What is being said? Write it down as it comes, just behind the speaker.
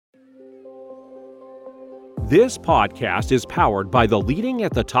This podcast is powered by the Leading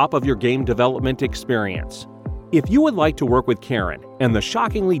at the Top of Your Game development experience. If you would like to work with Karen and the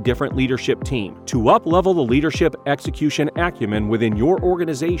shockingly different leadership team to up-level the leadership execution acumen within your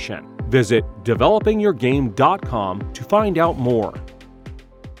organization, visit developingyourgame.com to find out more.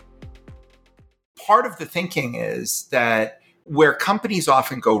 Part of the thinking is that where companies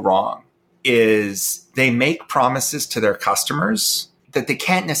often go wrong is they make promises to their customers that they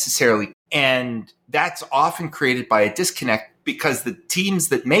can't necessarily, and that's often created by a disconnect because the teams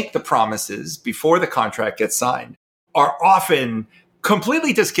that make the promises before the contract gets signed are often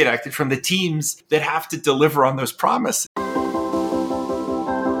completely disconnected from the teams that have to deliver on those promises.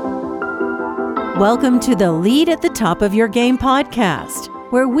 Welcome to the Lead at the Top of Your Game podcast,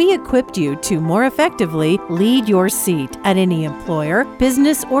 where we equipped you to more effectively lead your seat at any employer,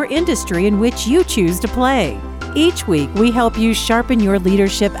 business, or industry in which you choose to play. Each week, we help you sharpen your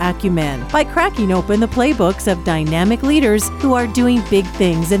leadership acumen by cracking open the playbooks of dynamic leaders who are doing big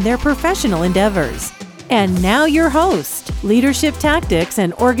things in their professional endeavors. And now your host, leadership tactics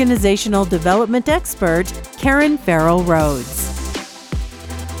and organizational development expert, Karen Farrell-Rhodes.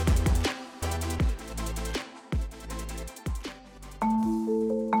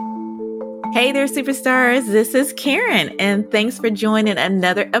 Hey there, superstars. This is Karen, and thanks for joining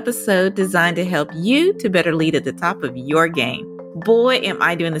another episode designed to help you to better lead at the top of your game. Boy, am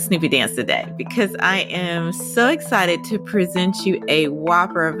I doing the Snoopy dance today, because I am so excited to present you a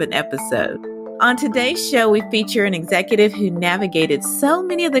whopper of an episode. On today's show, we feature an executive who navigated so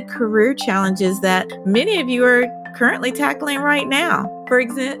many of the career challenges that many of you are currently tackling right now. For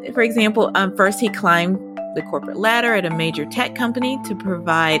example, first he climbed the corporate ladder at a major tech company to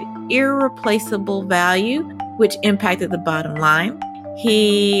provide irreplaceable value, which impacted the bottom line.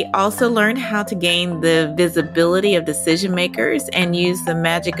 He also learned how to gain the visibility of decision makers and use the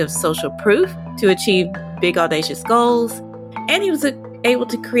magic of social proof to achieve big, audacious goals. And he was able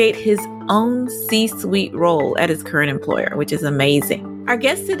to create his own C-suite role at his current employer, which is amazing. Our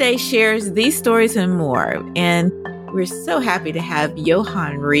guest today shares these stories and more, and we're so happy to have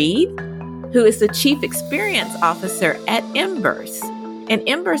Johann Wrede, who is the Chief Experience Officer at Embers. And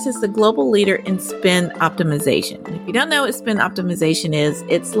Embers is the global leader in spend optimization. If you don't know what spend optimization is,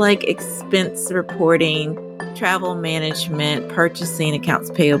 it's like expense reporting, travel management, purchasing, accounts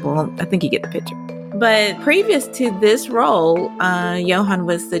payable. I think you get the picture. But previous to this role, Johann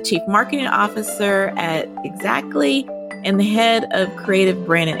was the Chief Marketing Officer at Exactly and the head of creative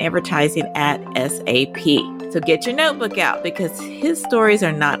brand and advertising at SAP. So get your notebook out, because his stories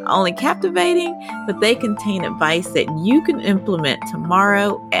are not only captivating, but they contain advice that you can implement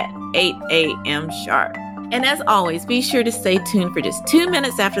tomorrow at 8 a.m. sharp. And as always, be sure to stay tuned for just 2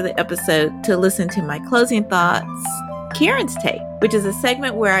 minutes after the episode to listen to my closing thoughts, Karen's Take, which is a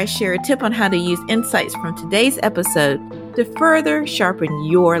segment where I share a tip on how to use insights from today's episode to further sharpen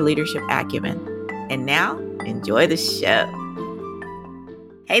your leadership acumen. And now, enjoy the show.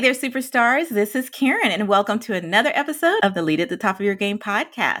 Hey there, superstars. This is Karen, and welcome to another episode of the Lead at the Top of Your Game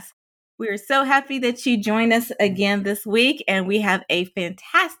podcast. We are so happy that you joined us again this week, and we have a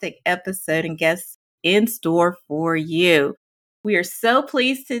fantastic episode and guests in store for you. We are so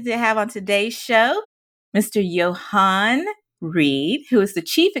pleased to have on today's show Mr. Johann Wrede, who is the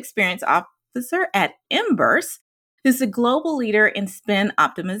Chief Experience Officer at Embers, who's the global leader in spend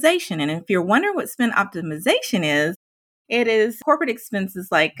optimization. And if you're wondering what spend optimization is, it is corporate expenses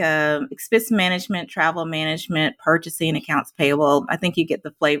like expense management, travel management, purchasing, accounts payable. I think you get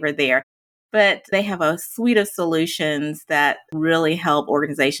the flavor there. But they have a suite of solutions that really help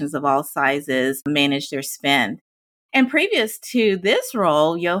organizations of all sizes manage their spend. And previous to this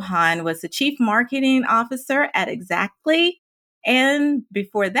role, Johann was the Chief Marketing Officer at Exactly. And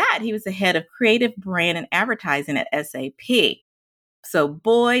before that, he was the head of creative brand and advertising at SAP. So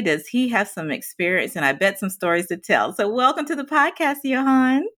boy, does he have some experience, and I bet some stories to tell. So welcome to the podcast,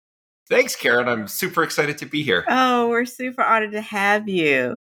 Johann. Thanks, Karen. I'm super excited to be here. Oh, we're super honored to have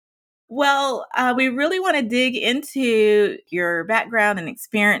you. Well, we really want to dig into your background and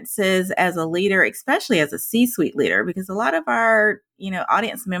experiences as a leader, especially as a C-suite leader, because a lot of our,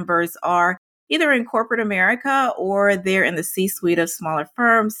 audience members are either in corporate America or they're in the C-suite of smaller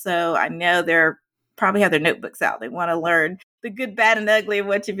firms. So I know they're probably have their notebooks out. They want to learn the good, bad, and ugly of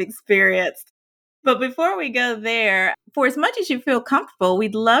what you've experienced. But before we go there, for as much as you feel comfortable,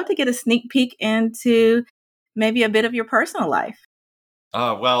 we'd love to get a sneak peek into maybe a bit of your personal life.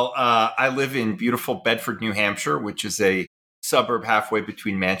 I live in beautiful Bedford, New Hampshire, which is a suburb halfway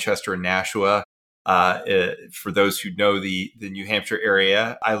between Manchester and Nashua. For those who know the New Hampshire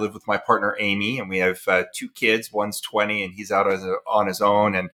area, I live with my partner, Amy, and we have 2 kids. One's 20 and he's out on his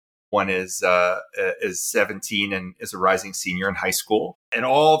own. And One is 17 and is a rising senior in high school. And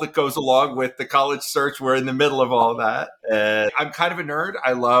all that goes along with the college search, we're in the middle of all that. I'm kind of a nerd.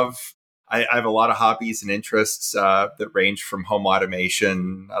 I have a lot of hobbies and interests that range from home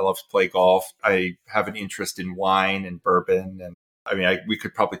automation. I love to play golf. I have an interest in wine and bourbon. And we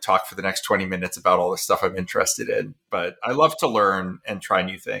could probably talk for the next 20 minutes about all the stuff I'm interested in. But I love to learn and try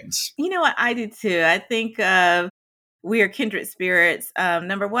new things. You know what? I do too. I think we are kindred spirits.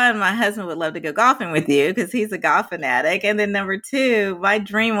 Number one, my husband would love to go golfing with you because he's a golf fanatic. And then number two, my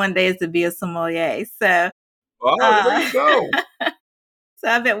dream one day is to be a sommelier. So, there you go. So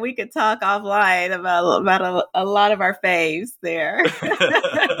I bet we could talk offline about a lot of our faves there.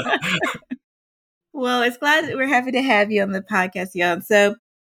 Well, it's glad that we're happy to have you on the podcast, Johann. So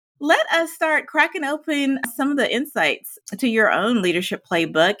let us start cracking open some of the insights to your own leadership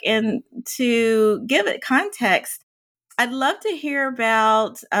playbook. And to give it context, I'd love to hear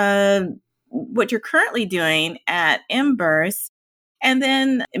about what you're currently doing at Embers, and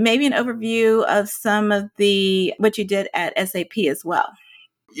then maybe an overview of some of what you did at SAP as well.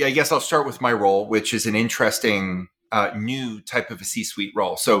 Yeah, I guess I'll start with my role, which is an interesting new type of a C-suite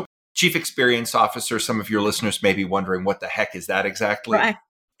role. So Chief Experience Officer, some of your listeners may be wondering, what the heck is that exactly? Right.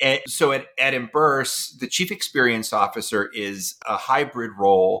 And so at Embers, the Chief Experience Officer is a hybrid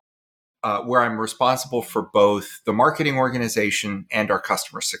role where I'm responsible for both the marketing organization and our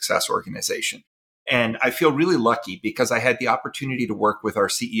customer success organization. And I feel really lucky because I had the opportunity to work with our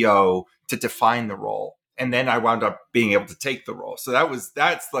CEO to define the role. And then I wound up being able to take the role. So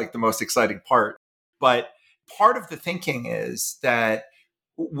that's like the most exciting part. But part of the thinking is that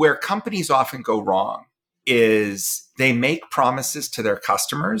where companies often go wrong is they make promises to their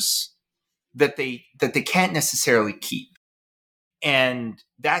customers that they can't necessarily keep. And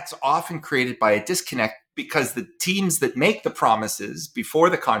that's often created by a disconnect because the teams that make the promises before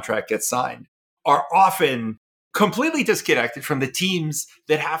the contract gets signed are often completely disconnected from the teams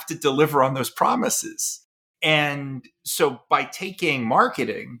that have to deliver on those promises. And so by taking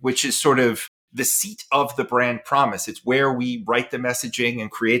marketing, which is sort of the seat of the brand promise, it's where we write the messaging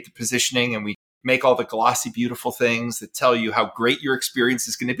and create the positioning, and we make all the glossy, beautiful things that tell you how great your experience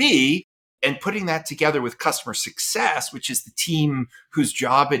is going to be, and putting that together with customer success, which is the team whose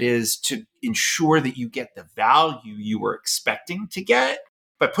job it is to ensure that you get the value you were expecting to get.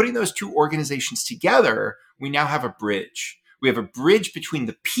 By putting those two organizations together, we now have a bridge. We have a bridge between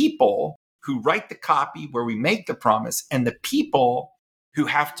the people who write the copy where we make the promise and the people who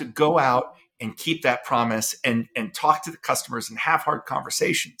have to go out and keep that promise and talk to the customers and have hard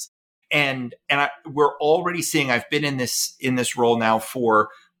conversations. We're already seeing, I've been in this role now for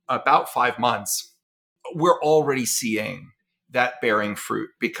about 5 months. We're already seeing that bearing fruit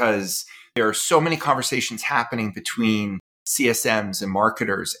because there are so many conversations happening between CSMs and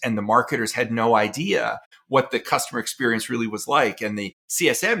marketers, and the marketers had no idea what the customer experience really was like. And the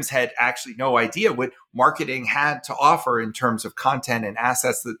CSMs had actually no idea what marketing had to offer in terms of content and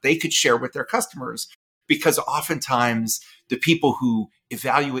assets that they could share with their customers. Because oftentimes the people who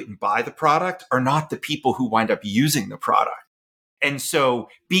evaluate and buy the product are not the people who wind up using the product. And so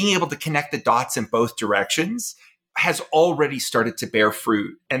being able to connect the dots in both directions has already started to bear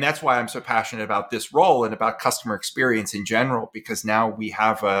fruit. And that's why I'm so passionate about this role and about customer experience in general, because now we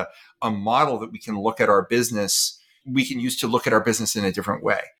have a model that we can look at our business, we can use to look at our business in a different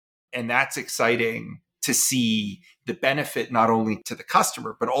way. And that's exciting to see the benefit not only to the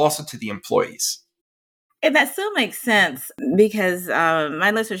customer, but also to the employees. And that still makes sense because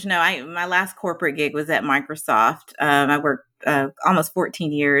my listeners know my last corporate gig was at Microsoft. I worked almost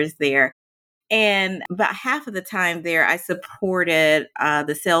 14 years there. And about half of the time there, I supported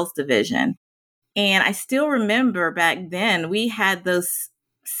the sales division. And I still remember back then, we had those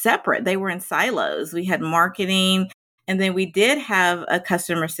separate. They were in silos. We had marketing, and then we did have a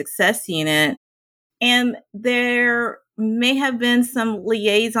customer success unit. And there may have been some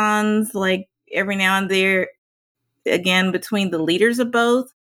liaisons, like every now and there, again, between the leaders of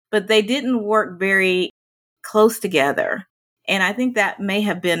both, but they didn't work very close together. And I think that may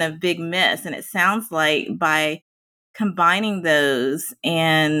have been a big miss. And it sounds like by combining those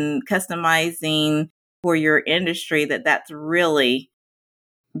and customizing for your industry, that's really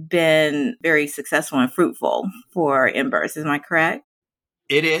been very successful and fruitful for Embers. Am I correct?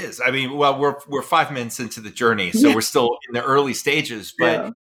 It is. I mean, well, we're 5 minutes into the journey, so we're still in the early stages.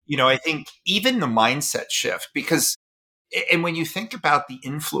 But, I think even the mindset shift, because, and when you think about the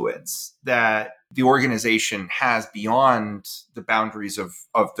influence that the organization has beyond the boundaries of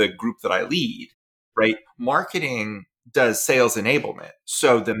the group that I lead, right? Marketing does sales enablement.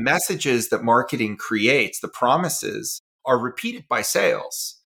 So the messages that marketing creates, the promises, are repeated by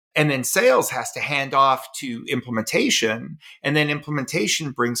sales. And then sales has to hand off to implementation, and then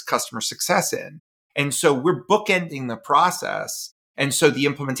implementation brings customer success in. And so we're bookending the process. And so the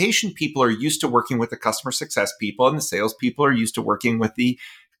implementation people are used to working with the customer success people, and the sales people are used to working with the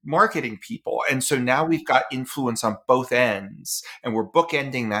marketing people. And so now we've got influence on both ends, and we're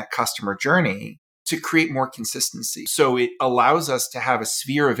bookending that customer journey to create more consistency. So it allows us to have a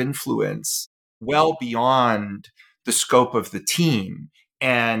sphere of influence well beyond the scope of the team,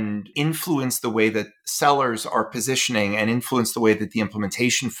 and influence the way that sellers are positioning, and influence the way that the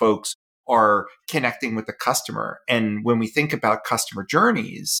implementation folks are connecting with the customer. And when we think about customer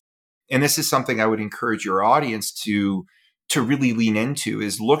journeys, and this is something I would encourage your audience to really lean into,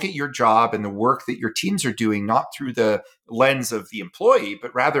 is look at your job and the work that your teams are doing, not through the lens of the employee,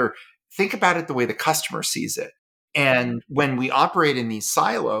 but rather think about it the way the customer sees it. And when we operate in these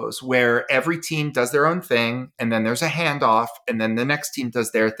silos where every team does their own thing, and then there's a handoff, and then the next team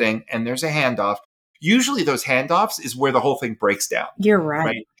does their thing, and there's a handoff, usually those handoffs is where the whole thing breaks down. You're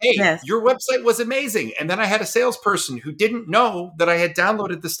right. Hey, yes. Your website was amazing. And then I had a salesperson who didn't know that I had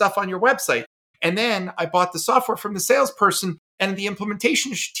downloaded the stuff on your website. And then I bought the software from the salesperson, and the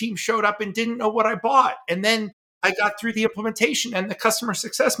implementation team showed up and didn't know what I bought. And then I got through the implementation, and the customer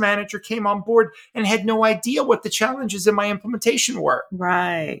success manager came on board and had no idea what the challenges in my implementation were.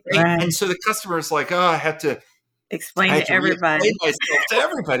 Right. And so the customer is like, I had to explain to everybody. Explain myself to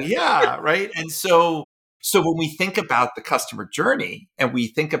everybody. Yeah. Right. And so when we think about the customer journey and we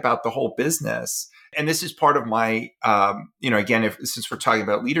think about the whole business, and this is part of my, again, since we're talking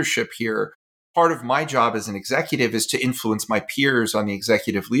about leadership here, part of my job as an executive is to influence my peers on the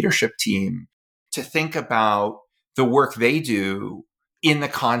executive leadership team to think about the work they do in the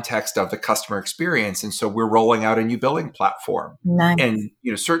context of the customer experience. And so we're rolling out a new billing platform. Nice. And,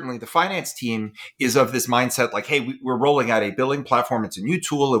 certainly the finance team is of this mindset, like, hey, we're rolling out a billing platform. It's a new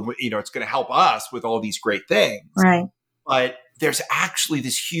tool, and, it's going to help us with all these great things. Right. But there's actually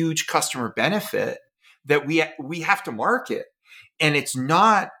this huge customer benefit that we have to market. And it's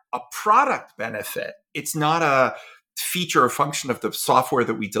not a product benefit. It's not a feature or function of the software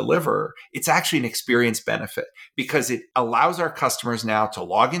that we deliver. It's actually an experience benefit, because it allows our customers now to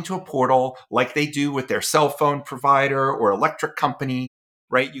log into a portal like they do with their cell phone provider or electric company,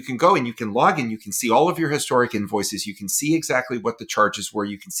 right? You can go and you can log in, you can see all of your historic invoices, you can see exactly what the charges were,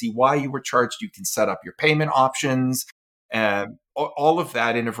 you can see why you were charged, you can set up your payment options, and all of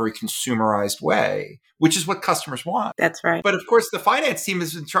that in a very consumerized way, which is what customers want. That's right. But of course, the finance team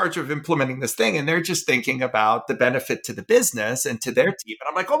is in charge of implementing this thing, and they're just thinking about the benefit to the business and to their team. And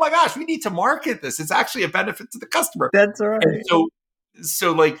I'm like, oh my gosh, we need to market this. It's actually a benefit to the customer. That's right. And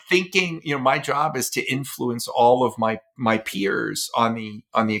so like thinking, my job is to influence all of my peers on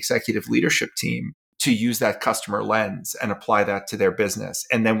the executive leadership team to use that customer lens and apply that to their business.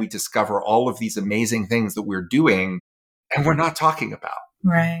 And then we discover all of these amazing things that we're doing and we're not talking about.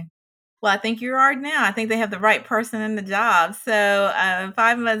 Right. Well, I think you are now. I think they have the right person in the job. So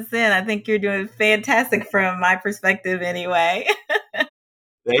 5 months in, I think you're doing fantastic from my perspective anyway.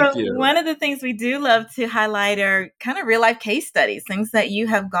 Thank you. One of the things we do love to highlight are kind of real life case studies, things that you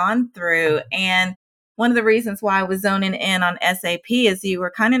have gone through. And one of the reasons why I was zoning in on SAP is you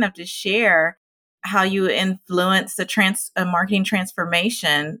were kind enough to share how you influenced the marketing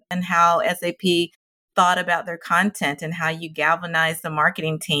transformation and how SAP thought about their content and how you galvanized the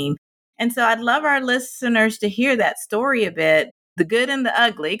marketing team. And so I'd love our listeners to hear that story a bit, the good and the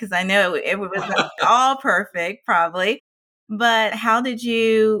ugly, because I know it was all perfect, probably. But how did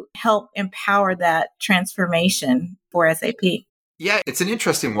you help empower that transformation for SAP? Yeah, it's an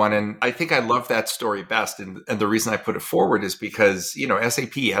interesting one. And I think I love that story best. And the reason I put it forward is because,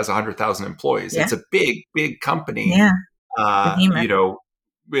 SAP has 100,000 employees. Yeah. It's a big, big company. Yeah.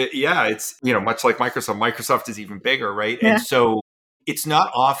 It's, much like Microsoft. Microsoft is even bigger, right? Yeah. And so it's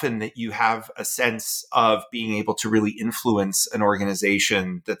not often that you have a sense of being able to really influence an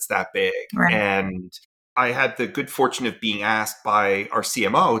organization that's that big. Right. And I had the good fortune of being asked by our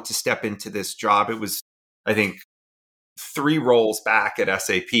CMO to step into this job. It was, I think, 3 roles back at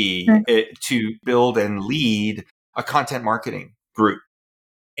SAP to build and lead a content marketing group.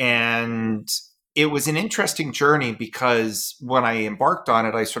 And it was an interesting journey because when I embarked on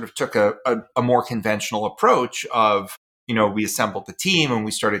it, I sort of took a more conventional approach of, we assembled the team and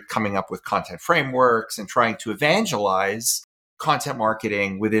we started coming up with content frameworks and trying to evangelize content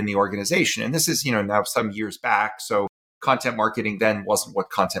marketing within the organization. And this is, now some years back. So content marketing then wasn't what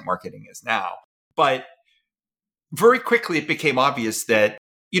content marketing is now. But very quickly, it became obvious that,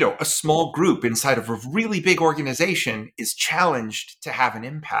 a small group inside of a really big organization is challenged to have an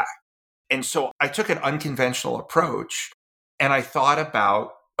impact. And so I took an unconventional approach and I thought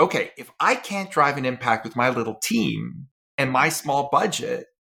about, okay, if I can't drive an impact with my little team and my small budget,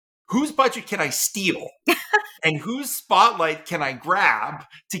 whose budget can I steal? And whose spotlight can I grab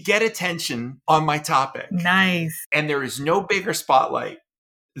to get attention on my topic? Nice. And there is no bigger spotlight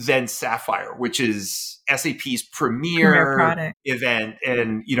than Sapphire, which is SAP's premier product event.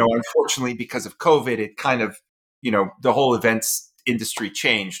 And, unfortunately, because of COVID, it kind of, the whole events industry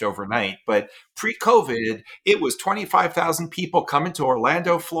changed overnight. But pre-COVID, it was 25,000 people coming to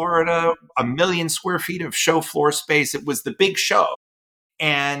Orlando, Florida, 1 million square feet of show floor space. It was the big show.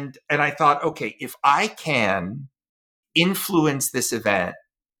 And I thought, okay, if I can influence this event,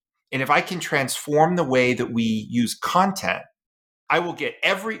 and if I can transform the way that we use content, I will get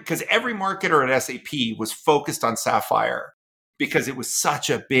because every marketer at SAP was focused on Sapphire because it was such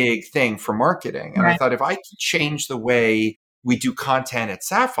a big thing for marketing. And I thought, if I can change the way we do content at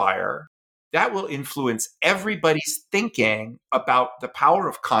Sapphire, that will influence everybody's thinking about the power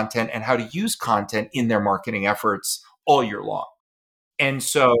of content and how to use content in their marketing efforts all year long. And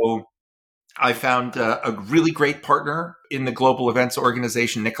so I found a really great partner in the global events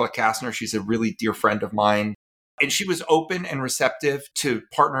organization, Nicola Kastner. She's a really dear friend of mine. And she was open and receptive to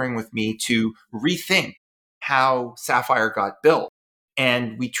partnering with me to rethink how Sapphire got built.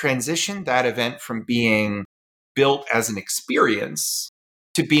 And we transitioned that event from being built as an experience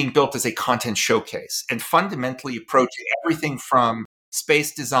to being built as a content showcase, and fundamentally approaching everything from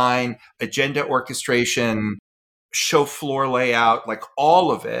space design, agenda orchestration, show floor layout, like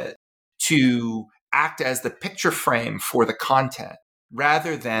all of it, to act as the picture frame for the content,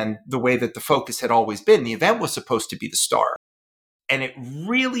 rather than the way that the focus had always been. The event was supposed to be the star. And it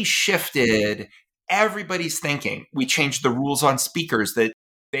really shifted everybody's thinking. We changed the rules on speakers, that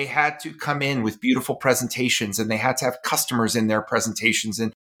they had to come in with beautiful presentations, and they had to have customers in their presentations,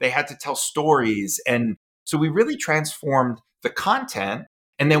 and they had to tell stories. And so we really transformed the content,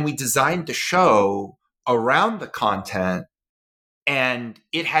 and then we designed the show around the content. And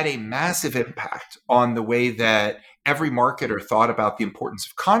it had a massive impact on the way that every marketer thought about the importance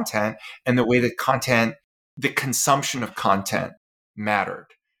of content, and the way that the consumption of content mattered.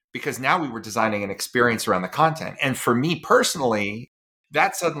 Because now we were designing an experience around the content. And for me personally,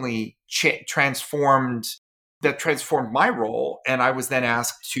 that suddenly transformed my role. And I was then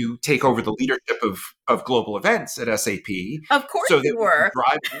asked to take over the leadership of global events at SAP. Of course so you were.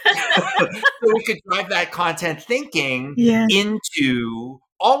 So we could drive that content thinking Yes. into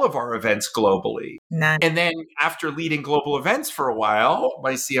all of our events globally. Nice. And then after leading global events for a while,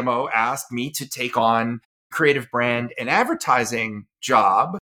 my CMO asked me to take on creative brand and advertising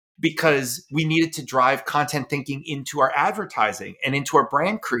job, because we needed to drive content thinking into our advertising and into our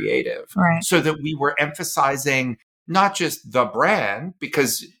brand creative, Right. so that we were emphasizing not just the brand,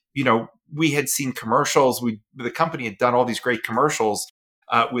 because, we had seen commercials. The company had done all these great commercials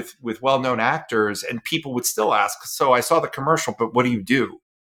with well-known actors, and people would still ask, so I saw the commercial, but what do you do?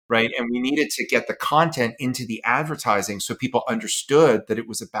 Right. And we needed to get the content into the advertising so people understood that it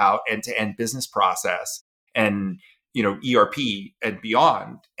was about end-to-end business process and, ERP and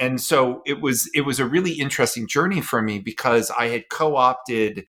beyond. And so it was a really interesting journey for me, because I had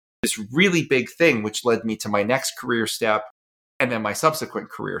co-opted this really big thing, which led me to my next career step and then my subsequent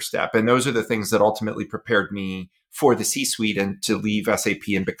career step. And those are the things that ultimately prepared me for the C-suite and to leave SAP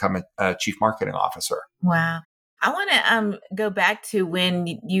and become a chief marketing officer. Wow. I want to go back to when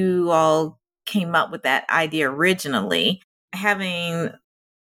you all came up with that idea originally, having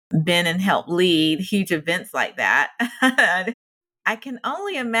been and helped lead huge events like that. I can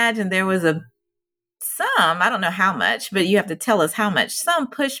only imagine there was I don't know how much, but you have to tell us how much, some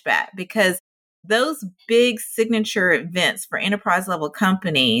pushback, because those big signature events for enterprise level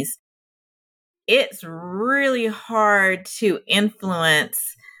companies, it's really hard to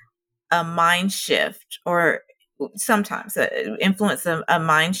influence a mind shift, or sometimes influence a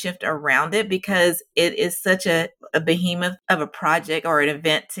mind shift around it, because it is such a behemoth of a project or an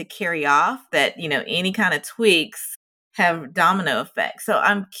event to carry off that, any kind of tweaks have domino effects. So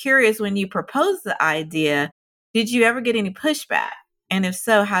I'm curious, when you proposed the idea, did you ever get any pushback? And if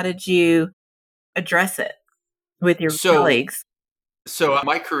so, how did you address it with your colleagues? So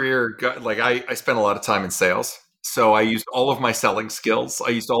my career, I spent a lot of time in sales. So I used all of my selling skills. I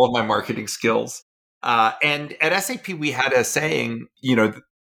used all of my marketing skills. And at SAP, we had a saying,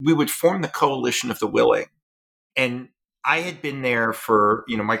 we would form the coalition of the willing. And I had been there for,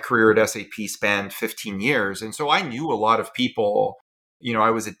 my career at SAP spanned 15 years. And so I knew a lot of people. I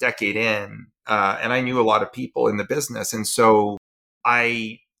was a decade in, and I knew a lot of people in the business. And so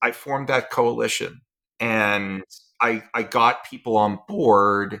I formed that coalition, and I got people on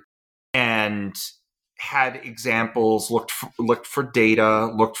board and had examples, looked for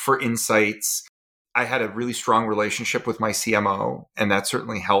data, looked for insights. I had a really strong relationship with my CMO, and that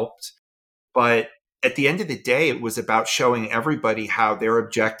certainly helped. But at the end of the day, it was about showing everybody how their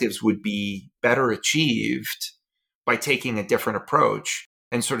objectives would be better achieved by taking a different approach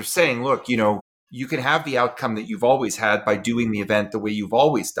and sort of saying, look, you can have the outcome that you've always had by doing the event the way you've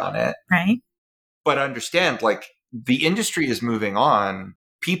always done it. Right. But understand, like, the industry is moving on.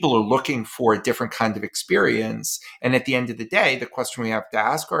 People are looking for a different kind of experience. And at the end of the day, the question we have to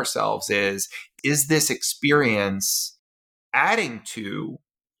ask ourselves is this experience adding to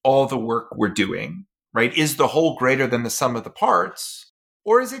all the work we're doing, right? Is the whole greater than the sum of the parts,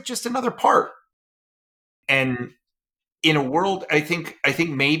 or is it just another part? And in a world, I think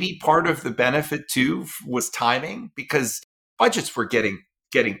maybe part of the benefit too was timing, because budgets were getting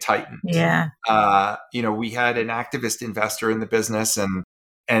tightened. Yeah. We had an activist investor in the business,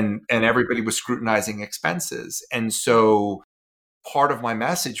 and everybody was scrutinizing expenses. And so part of my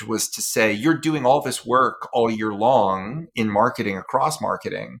message was to say, you're doing all this work all year long in marketing, across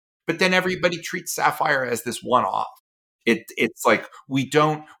marketing, but then everybody treats Sapphire as this one-off. It's like we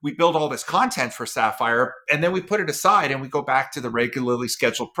build all this content for Sapphire, and then we put it aside and we go back to the regularly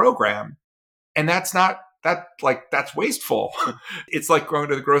scheduled program. And that's wasteful. It's like going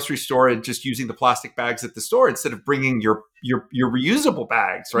to the grocery store and just using the plastic bags at the store instead of bringing your reusable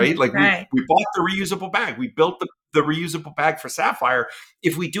bags, right? Like right. we bought the reusable bag. We built the reusable bag for Sapphire.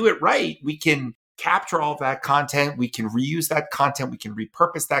 If we do it right, we can capture all of that content. We can reuse that content. We can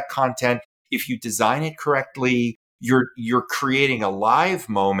repurpose that content. If you design it correctly, you're creating a live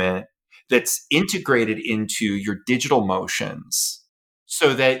moment that's integrated into your digital motions,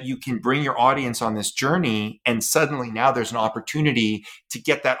 so that you can bring your audience on this journey. And suddenly now there's an opportunity to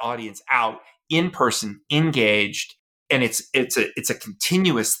get that audience out in person, engaged. And it's a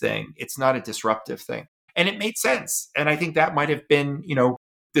continuous thing. It's not a disruptive thing. And it made sense. And I think that might have been,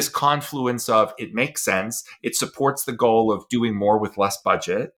 this confluence of, it makes sense. It supports the goal of doing more with less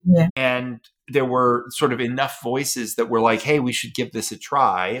budget. Yeah. And there were sort of enough voices that were like, hey, we should give this a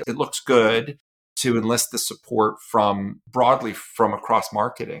try. It looks good, to enlist the support broadly from across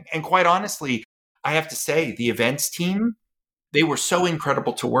marketing. And quite honestly, I have to say, the events team, they were so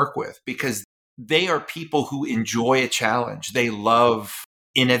incredible to work with, because they are people who enjoy a challenge. They love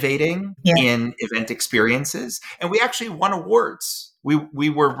innovating in event experiences. And we actually won awards. We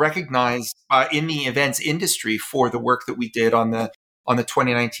were recognized in the events industry for the work that we did on the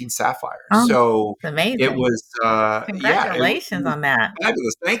 2019 Sapphire. Oh, so amazing. It was congratulations on that.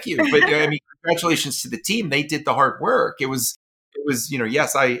 Fabulous. Thank you. But congratulations to the team. They did the hard work. It was,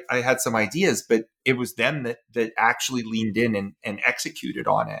 yes, I had some ideas, but it was them that actually leaned in and executed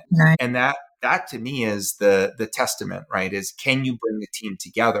on it. Right. And that to me is the testament, right? Is, can you bring the team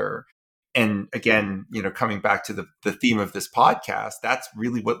together? And again, coming back to the theme of this podcast, that's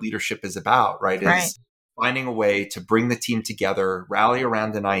really what leadership is about, right? Is finding a way to bring the team together, rally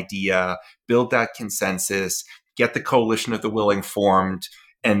around an idea, build that consensus, get the coalition of the willing formed,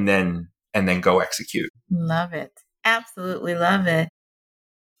 and then go execute. Love it. Absolutely love it.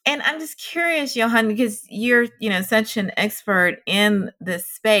 And I'm just curious, Johann, because you're, such an expert in this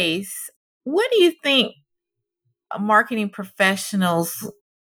space. What do you think marketing professionals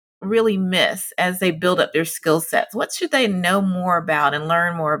really miss as they build up their skill sets? What should they know more about and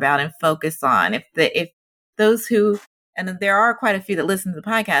learn more about and focus on? If those who, and there are quite a few that listen to the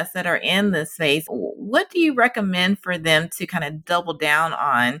podcast that are in this space, what do you recommend for them to kind of double down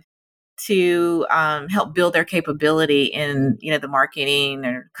on to help build their capability in, the marketing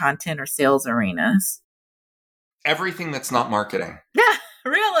or content or sales arenas? Everything that's not marketing. Yeah,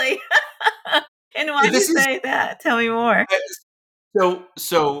 really? And why do you say that? Tell me more.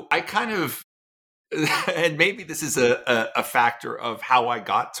 So I kind of, and maybe this is a factor of how I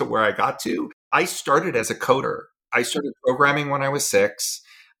got to where I got to. I started as a coder. I started programming when I was 6,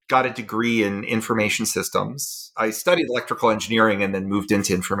 got a degree in information systems. I studied electrical engineering and then moved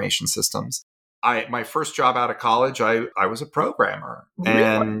into information systems. My first job out of college, I was a programmer. Really?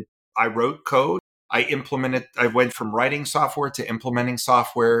 And I wrote code. I went from writing software to implementing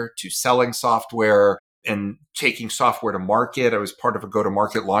software to selling software and taking software to market. I was part of a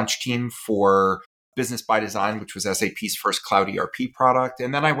go-to-market launch team for Business by Design, which was SAP's first cloud ERP product.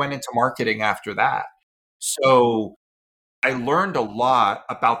 And then I went into marketing after that. So I learned a lot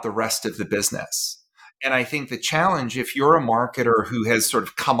about the rest of the business. And I think the challenge, if you're a marketer who has sort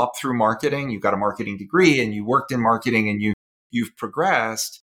of come up through marketing, you've got a marketing degree and you worked in marketing and you've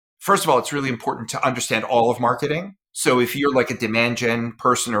progressed, first of all, it's really important to understand all of marketing. So if you're like a demand gen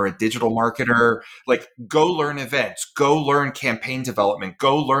person or a digital marketer, like, go learn events, go learn campaign development,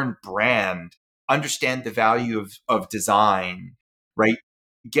 go learn brand, understand the value of design, right?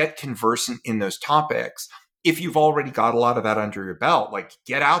 Get conversant in those topics. If you've already got a lot of that under your belt, like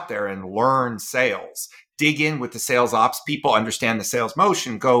get out there and learn sales, dig in with the sales ops people, understand the sales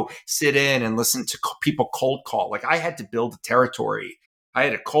motion, go sit in and listen to people cold call. Like I had to build a territory. I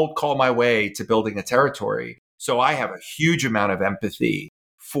had to cold call my way to building a territory. So I have a huge amount of empathy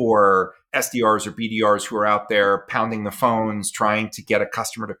for SDRs or BDRs who are out there pounding the phones, trying to get a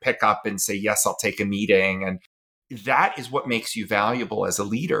customer to pick up and say, yes, I'll take a meeting. And that is what makes you valuable as a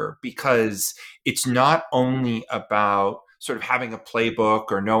leader, because it's not only about sort of having a playbook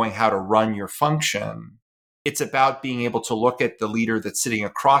or knowing how to run your function. It's about being able to look at the leader that's sitting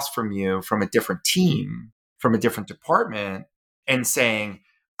across from you from a different team, from a different department, and saying,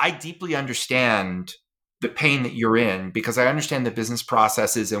 I deeply understand the pain that you're in because I understand the business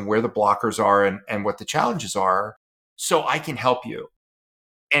processes and where the blockers are and what the challenges are, so I can help you.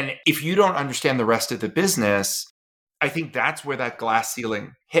 And if you don't understand the rest of the business, I think that's where that glass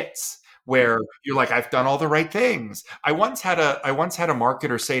ceiling hits, where you're like, I've done all the right things. I once had a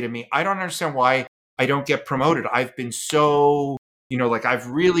marketer say to me, I don't understand why I don't get promoted. I've been so, like I've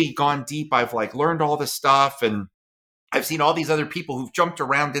really gone deep. I've like learned all this stuff, and I've seen all these other people who've jumped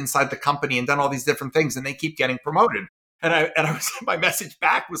around inside the company and done all these different things, and they keep getting promoted. And I was, my message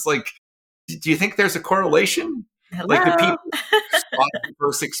back was like, do you think there's a correlation? Hello? Like the people saw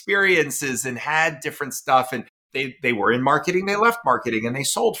diverse experiences and had different stuff, and they were in marketing, they left marketing and they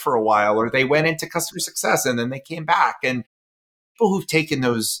sold for a while, or they went into customer success and then they came back. And people who've taken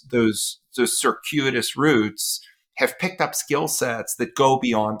those circuitous routes have picked up skill sets that go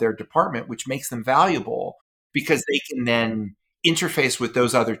beyond their department, which makes them valuable because they can then interface with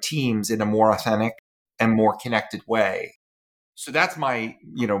those other teams in a more authentic and more connected way. So that's my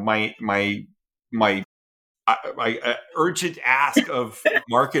urgent ask of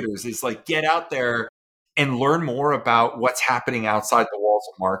marketers is like, get out there and learn more about what's happening outside the walls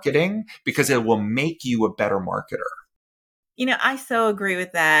of marketing, because it will make you a better marketer. I so agree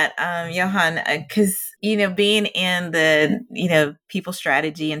with that, Johann, because, being in the, people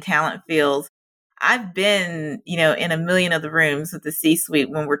strategy and talent fields, I've been, in a million of the rooms with the C-suite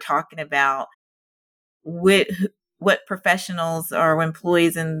when we're talking about what professionals or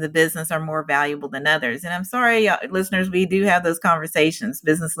employees in the business are more valuable than others. And I'm sorry, listeners, we do have those conversations.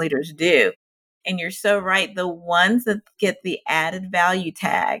 Business leaders do. And you're so right. The ones that get the added value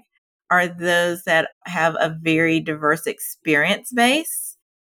tag are those that have a very diverse experience base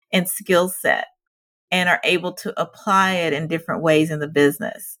and skill set and are able to apply it in different ways in the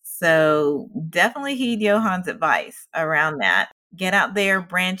business. So definitely heed Johann's advice around that. Get out there,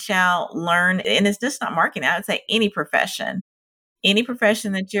 branch out, learn. And it's just not marketing. I would say any profession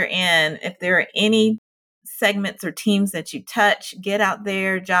that you're in, if there are any segments or teams that you touch, get out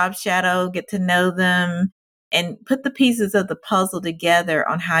there, job shadow, get to know them, and put the pieces of the puzzle together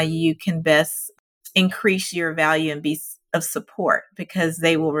on how you can best increase your value and be of support, because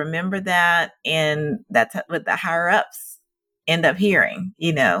they will remember that. And that's what the higher ups end up hearing,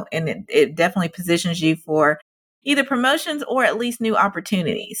 and it definitely positions you for either promotions or at least new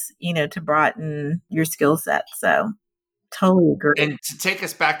opportunities, to broaden your skill set. So totally agree. And to take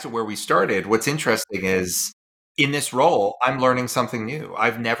us back to where we started, what's interesting is in this role, I'm learning something new.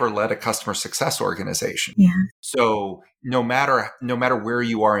 I've never led a customer success organization. Yeah. So no matter where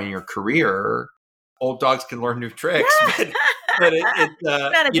you are in your career, old dogs can learn new tricks. But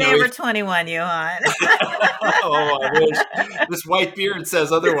not a day over 21, Johann. Oh, I wish this white beard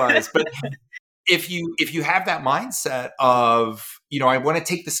says otherwise. But if you have that mindset of, I want to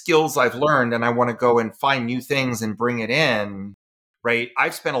take the skills I've learned and I want to go and find new things and bring it in, right?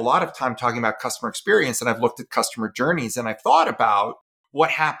 I've spent a lot of time talking about customer experience, and I've looked at customer journeys, and I've thought about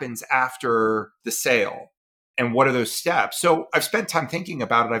what happens after the sale and what are those steps. So I've spent time thinking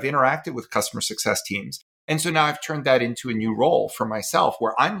about it. I've interacted with customer success teams. And so now I've turned that into a new role for myself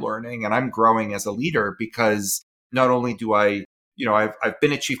where I'm learning and I'm growing as a leader, because not only do I've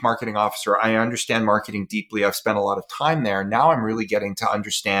been a chief marketing officer. I understand marketing deeply. I've spent a lot of time there. Now I'm really getting to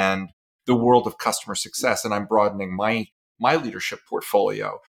understand the world of customer success, and I'm broadening my leadership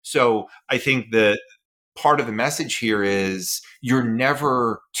portfolio. So I think that part of the message here is you're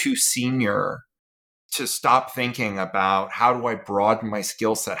never too senior to stop thinking about, how do I broaden my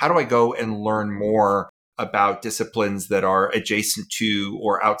skill set? How do I go and learn more about disciplines that are adjacent to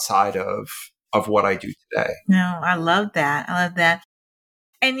or outside of what I do today? No, I love that.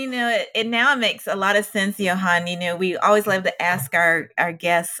 And, it now makes a lot of sense, Johann. We always love to ask our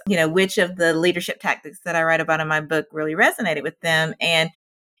guests, which of the leadership tactics that I write about in my book really resonated with them. And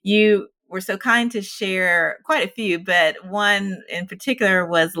you were so kind to share quite a few, but one in particular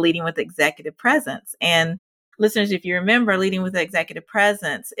was leading with executive presence. And listeners, if you remember, leading with executive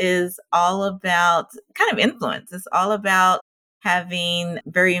presence is all about kind of influence. It's all about having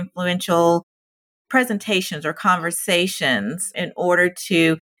very influential presentations or conversations in order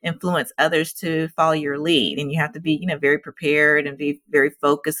to influence others to follow your lead. And you have to be, very prepared and be very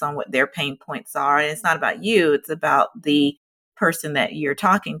focused on what their pain points are. And it's not about you, it's about the person that you're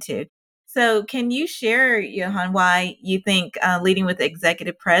talking to. So can you share, Johann, why you think leading with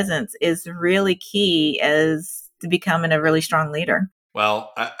executive presence is really key as to becoming a really strong leader?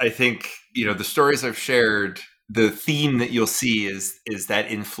 Well, I think, the stories I've shared, the theme that you'll see is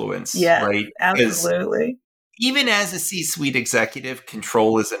that influence, Yes, right? absolutely. Even as a C-suite executive,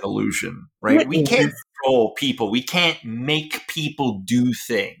 control is an illusion, right? We It can't is. control people. We can't make people do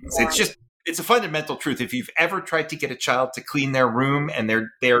things. Right. It's a fundamental truth. If you've ever tried to get a child to clean their room and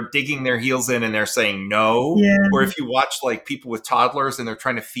they're digging their heels in and they're saying no, Yeah. or if you watch like people with toddlers and they're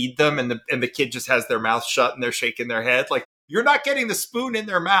trying to feed them and the kid just has their mouth shut and they're shaking their head, like you're not getting the spoon in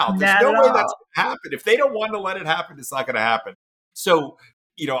their mouth. There's Not no at way all. that's going to happen. If they don't want to let it happen, it's not going to happen. So,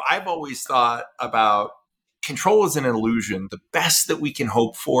 I've always thought about control is an illusion. The best that we can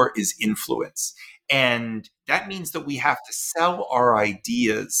hope for is influence. And that means that we have to sell our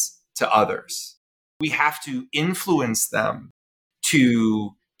ideas to others. We have to influence them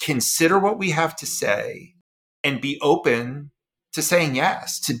to consider what we have to say and be open to saying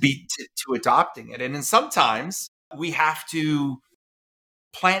yes, to adopting it. And then sometimes we have to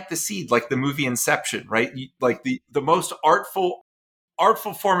plant the seed, like the movie Inception, right? Like the most artful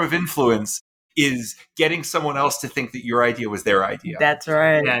form of influence is getting someone else to think that your idea was their idea. That's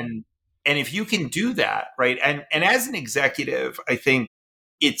right. And if you can do that, right? And as an executive, I think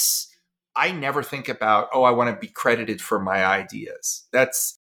I never think about, I want to be credited for my ideas.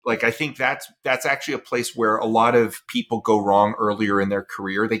 I think that's actually a place where a lot of people go wrong earlier in their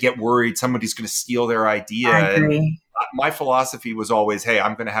career. They get worried somebody's going to steal their idea. I agree. And my philosophy was always, hey,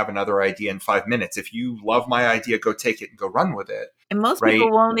 I'm going to have another idea in 5 minutes. If you love my idea, go take it and go run with it. And most right?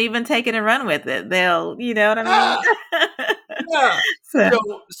 people won't even take it and run with it. They'll, you know what I mean? Yeah.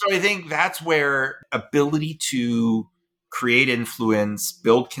 So I think that's where ability to create influence,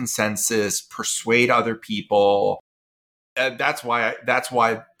 build consensus, persuade other people. That's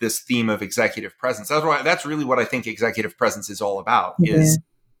why this theme of executive presence. That's really what I think executive presence is all about. Is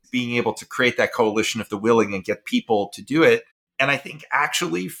being able to create that coalition of the willing and get people to do it. And I think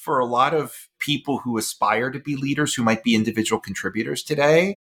actually for a lot of people who aspire to be leaders, who might be individual contributors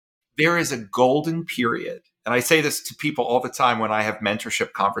today, there is a golden period. And I say this to people all the time when I have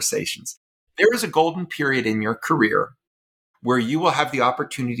mentorship conversations. There is a golden period in your career where you will have the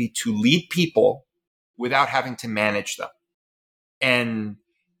opportunity to lead people without having to manage them. And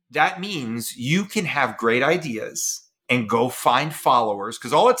that means you can have great ideas and go find followers,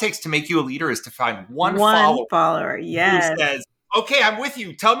 because all it takes to make you a leader is to find one follower. Yes. Who says, okay, I'm with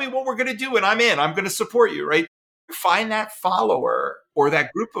you. Tell me what we're going to do and I'm in. I'm going to support you, right? Find that follower or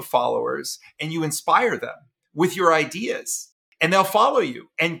that group of followers and you inspire them with your ideas and they'll follow you.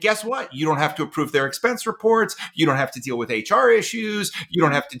 And guess what? You don't have to approve their expense reports. You don't have to deal with HR issues. You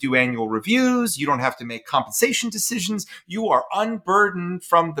don't have to do annual reviews. You don't have to make compensation decisions. You are unburdened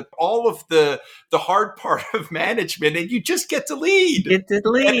from all of the hard part of management and you just get to lead. Get to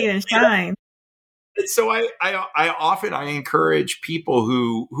lead and shine. And so I often encourage people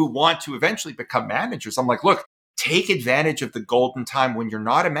who want to eventually become managers. I'm like, look, take advantage of the golden time when you're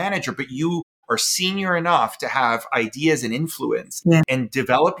not a manager, but you are senior enough to have ideas and influence and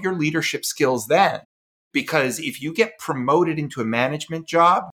develop your leadership skills then. Because if you get promoted into a management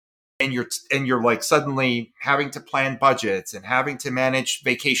job and you're like suddenly having to plan budgets and having to manage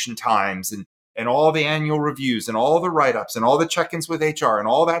vacation times and all the annual reviews and all the write-ups and all the check-ins with HR and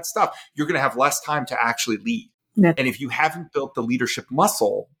all that stuff, you're going to have less time to actually lead. Yeah. And if you haven't built the leadership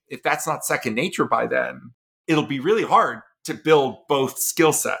muscle, if that's not second nature by then, it'll be really hard to build both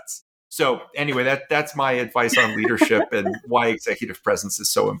skill sets. So anyway, that's my advice on leadership and why executive presence is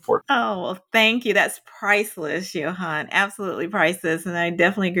so important. Oh, well, thank you. That's priceless, Johann. Absolutely priceless. And I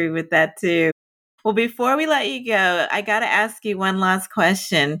definitely agree with that too. Well, before we let you go, I got to ask you one last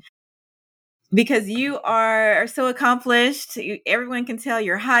question. Because you are so accomplished, everyone can tell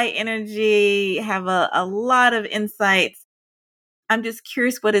you're high energy, have a lot of insights. I'm just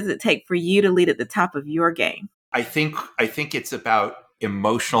curious, what does it take for you to lead at the top of your game? I think it's about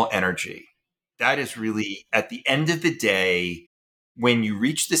emotional energy. That is really, at the end of the day, when you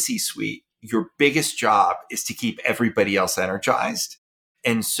reach the C-suite, your biggest job is to keep everybody else energized.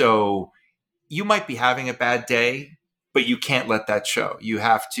 And so you might be having a bad day, but you can't let that show. You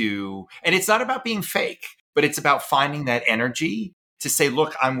have to, and it's not about being fake, but it's about finding that energy to say,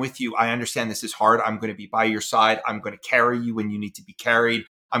 look, I'm with you. I understand this is hard. I'm going to be by your side. I'm going to carry you when you need to be carried.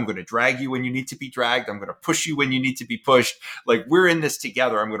 I'm going to drag you when you need to be dragged. I'm going to push you when you need to be pushed. Like, we're in this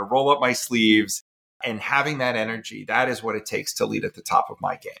together. I'm going to roll up my sleeves, and having that energy, that is what it takes to lead at the top of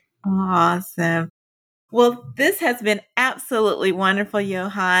my game. Awesome. Well, this has been absolutely wonderful,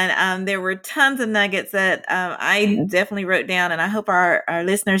 Johann. There were tons of nuggets that I definitely wrote down, and I hope our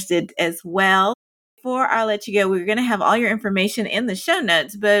listeners did as well. Before I let you go, we're going to have all your information in the show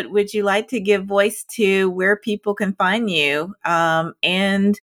notes, but would you like to give voice to where people can find you,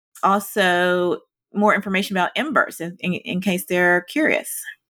 and also more information about Embers in case they're curious?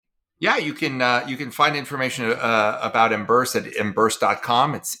 Yeah, you can find information about Embers at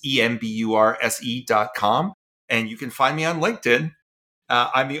embers.com. It's EMBURSE.com. And you can find me on LinkedIn.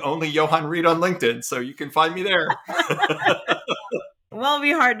 I'm the only Johann Wrede on LinkedIn, so you can find me there. Won't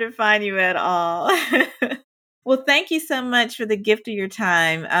be hard to find you at all. Well, thank you so much for the gift of your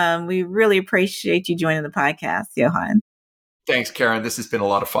time. We really appreciate you joining the podcast, Johann. Thanks, Karen. This has been a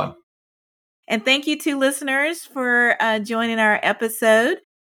lot of fun. And thank you to listeners for joining our episode.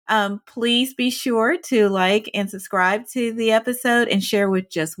 Please be sure to like and subscribe to the episode and share with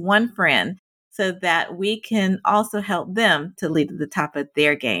just one friend so that we can also help them to lead at the top of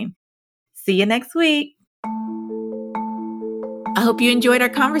their game. See you next week. I hope you enjoyed our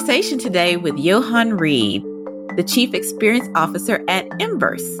conversation today with Johann Wrede, the Chief Experience Officer at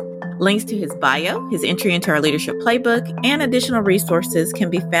Embers. Links to his bio, his entry into our leadership playbook, and additional resources can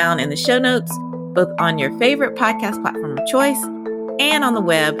be found in the show notes, both on your favorite podcast platform of choice and on the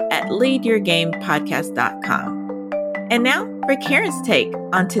web at leadyourgamepodcast.com. And now for Karen's take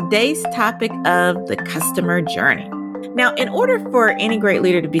on today's topic of the customer journey. Now, in order for any great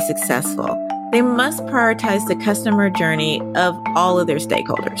leader to be successful, they must prioritize the customer journey of all of their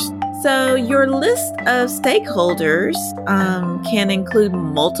stakeholders. So your list of stakeholders can include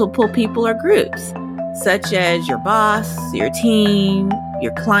multiple people or groups, such as your boss, your team,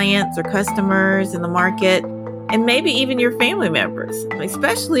 your clients or customers in the market, and maybe even your family members,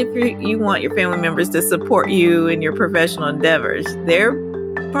 especially if you want your family members to support you in your professional endeavors. They're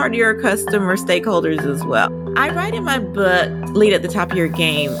part of your customer stakeholders as well. I write in my book, Lead at the Top of Your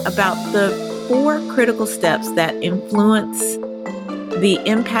Game, about the 4 critical steps that influence the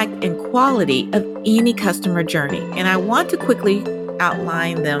impact and quality of any customer journey. And I want to quickly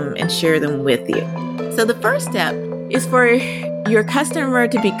outline them and share them with you. So the first step is for your customer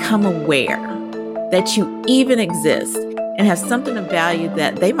to become aware that you even exist and have something of value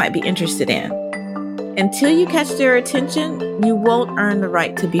that they might be interested in. Until you catch their attention, you won't earn the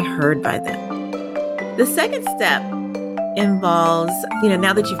right to be heard by them. The second step involves,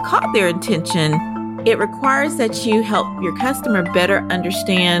 now that you've caught their attention, it requires that you help your customer better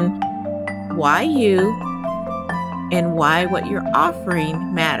understand why you and why what you're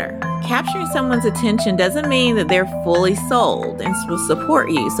offering matter. Capturing someone's attention doesn't mean that they're fully sold and will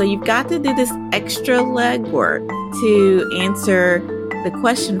support you. So you've got to do this extra legwork to answer the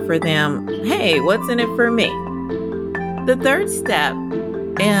question for them, hey, what's in it for me? The third step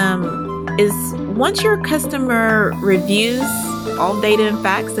is once your customer reviews all data and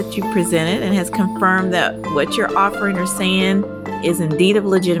facts that you presented and has confirmed that what you're offering or saying is indeed of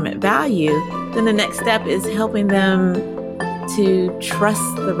legitimate value, then the next step is helping them to trust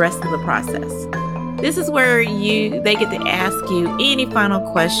the rest of the process. This is where they get to ask you any final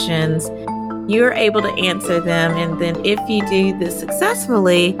questions. You're able to answer them, and then if you do this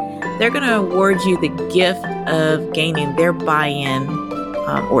successfully, they're going to award you the gift of gaining their buy-in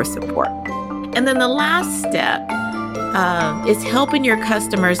or support. And then the last step is helping your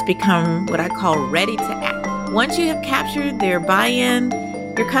customers become what I call ready to act. Once you have captured their buy-in,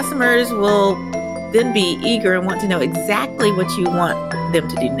 your customers will then be eager and want to know exactly what you want them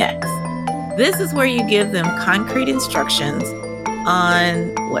to do next. This is where you give them concrete instructions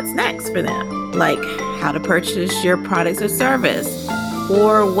on what's next for them, like how to purchase your products or service,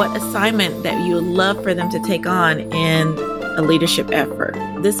 or what assignment that you would love for them to take on in a leadership effort.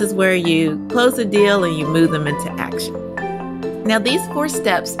 This is where you close the deal and you move them into action. Now, these 4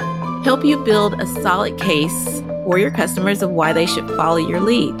 steps help you build a solid case for your customers of why they should follow your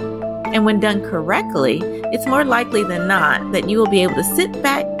lead. And when done correctly, it's more likely than not that you will be able to sit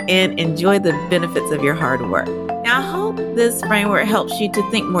back and enjoy the benefits of your hard work. Now, I hope this framework helps you to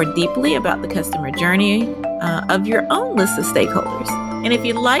think more deeply about the customer journey of your own list of stakeholders. And if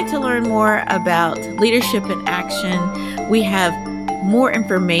you'd like to learn more about leadership in action, we have more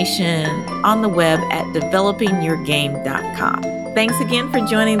information on the web at developingyourgame.com. Thanks again for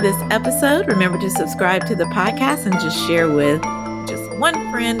joining this episode. Remember to subscribe to the podcast and just share with just one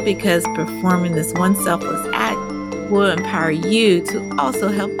friend, because performing this one selfless act will empower you to also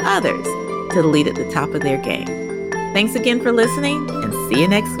help others to lead at the top of their game. Thanks again for listening, and see you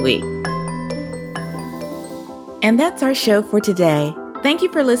next week. And that's our show for today. Thank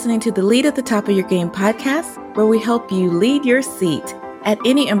you for listening to the Lead at the Top of Your Game podcast, where we help you lead your seat at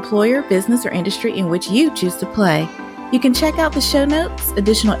any employer, business, or industry in which you choose to play. You can check out the show notes,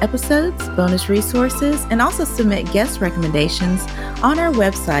 additional episodes, bonus resources, and also submit guest recommendations on our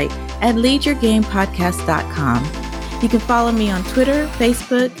website at leadyourgamepodcast.com. You can follow me on Twitter,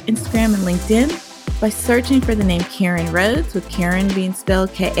 Facebook, Instagram, and LinkedIn by searching for the name Karen Rhodes, with Karen being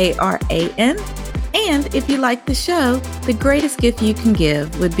spelled Karan. And if you like the show, the greatest gift you can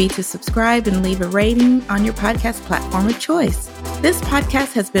give would be to subscribe and leave a rating on your podcast platform of choice. This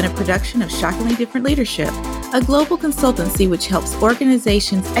podcast has been a production of Shockingly Different Leadership, a global consultancy which helps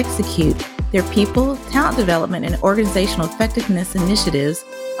organizations execute their people, talent development, and organizational effectiveness initiatives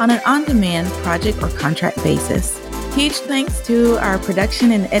on an on-demand project or contract basis. Huge thanks to our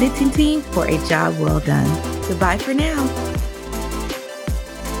production and editing team for a job well done. Goodbye for now.